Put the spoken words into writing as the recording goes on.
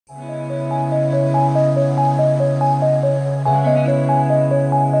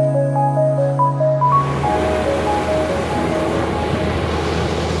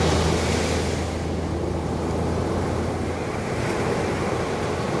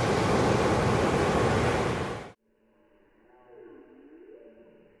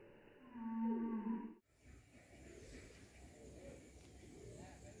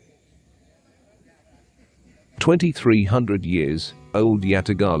2,300 years old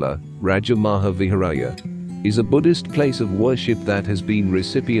Yatagalla Rajamaha Viharaya is a Buddhist place of worship that has been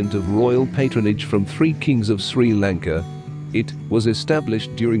recipient of royal patronage from 3 kings of Sri Lanka. It was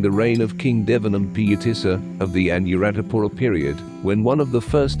established during the reign of King Devanam Piyatissa of the Anuradhapura period, when one of the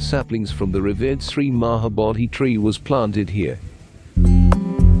first saplings from the revered Sri Maha Bodhi Tree was planted here.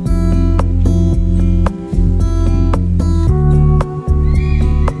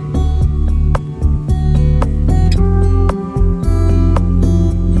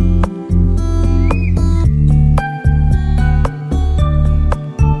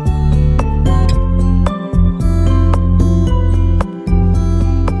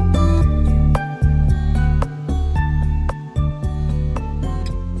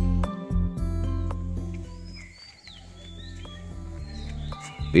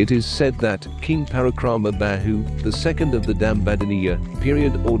 It is said that King Parakrama Bahu the Second of the Dambadeniya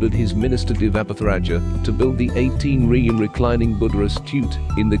period ordered his Minister Devapathiraja to build the 18 riyan reclining Buddha statue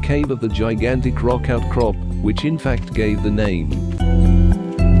in the cave of the gigantic rock outcrop, which in fact gave the name.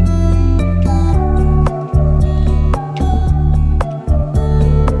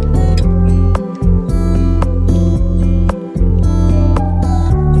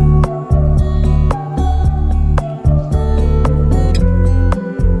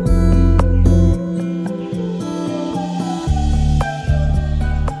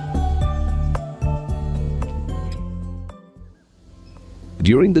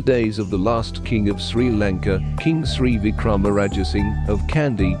 During the days of the last king of Sri Lanka, King Sri Vikrama Rajasinghe of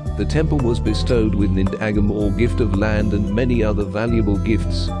Kandy, the temple was bestowed with Nindagam or gift of land and many other valuable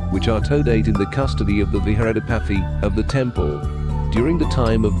gifts, which are todate in the custody of the Viharadipathi of the temple. During the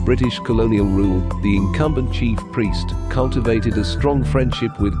time of British colonial rule, the incumbent chief priest cultivated a strong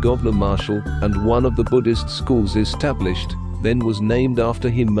friendship with Governor Marshall, and one of the Buddhist schools established then was named after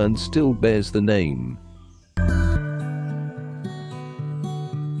him and still bears the name.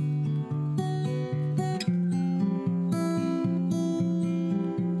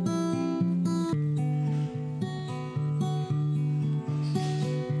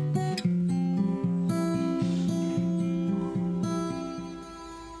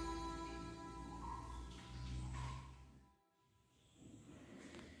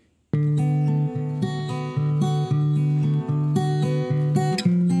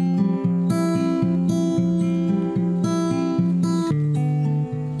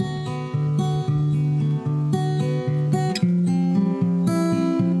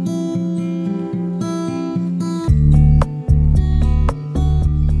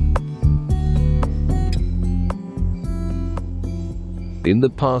 In the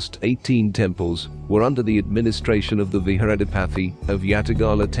past, 18 temples were under the administration of the Viharadipathi of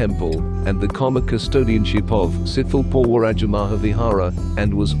Yatagalla Temple and the common custodianship of Srimaha Rajamaha Viharaya,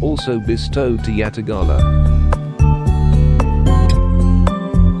 and was also bestowed to Yatagalla.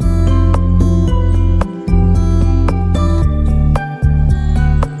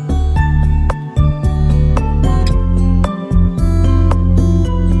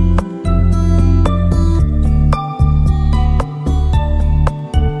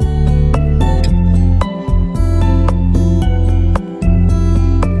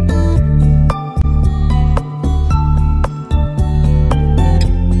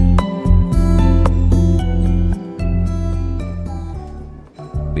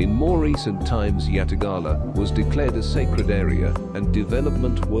 In more recent times, Yatagalla was declared a sacred area, and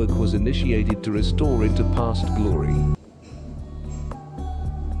development work was initiated to restore it to past glory.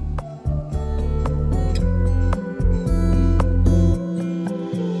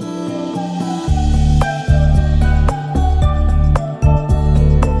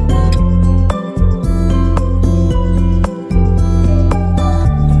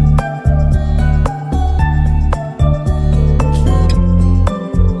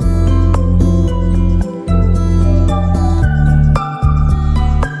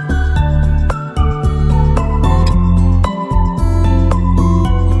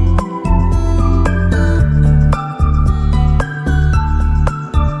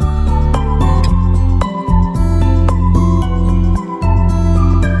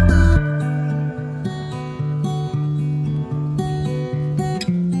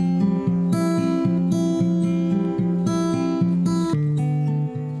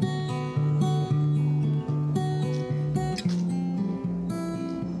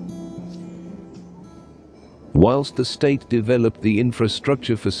 Whilst the state developed the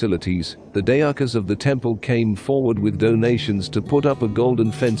infrastructure facilities, the Dayakas of the temple came forward with donations to put up a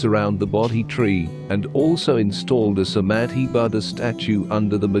golden fence around the Bodhi tree, and also installed a Samadhi Buddha statue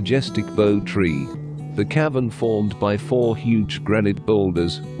under the majestic Bodhi tree. The cavern, formed by 4 huge granite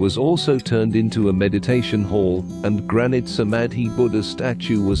boulders, was also turned into a meditation hall, and granite Samadhi Buddha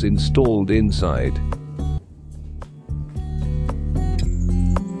statue was installed inside.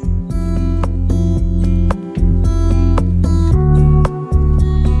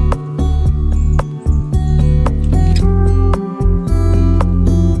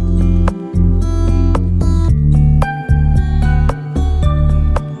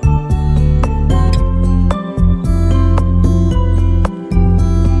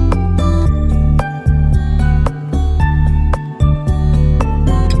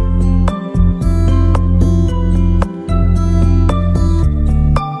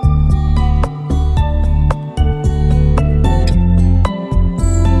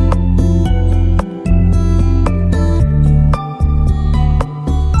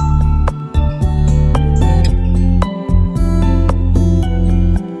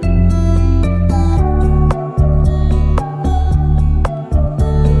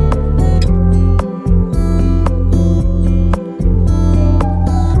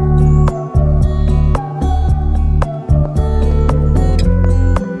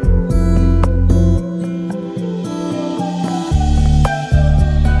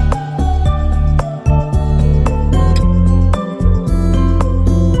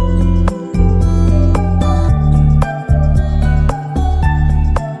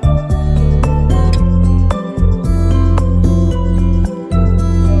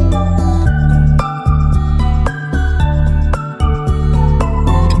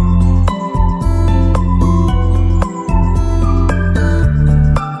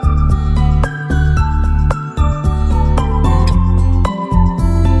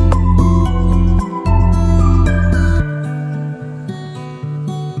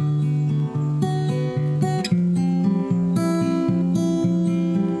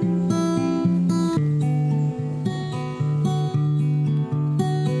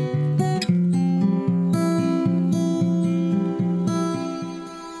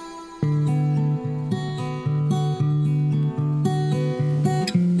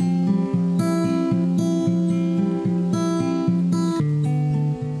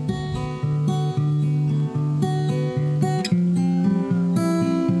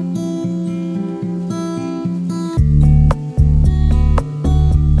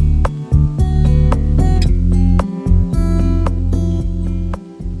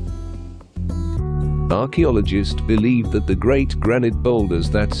 Archaeologists believe that the great granite boulders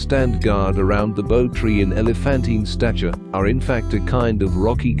that stand guard around the Bodhi tree in elephantine stature are in fact a kind of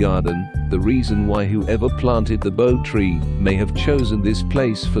rocky garden, the reason why whoever planted the Bodhi tree may have chosen this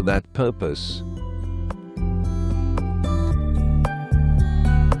place for that purpose.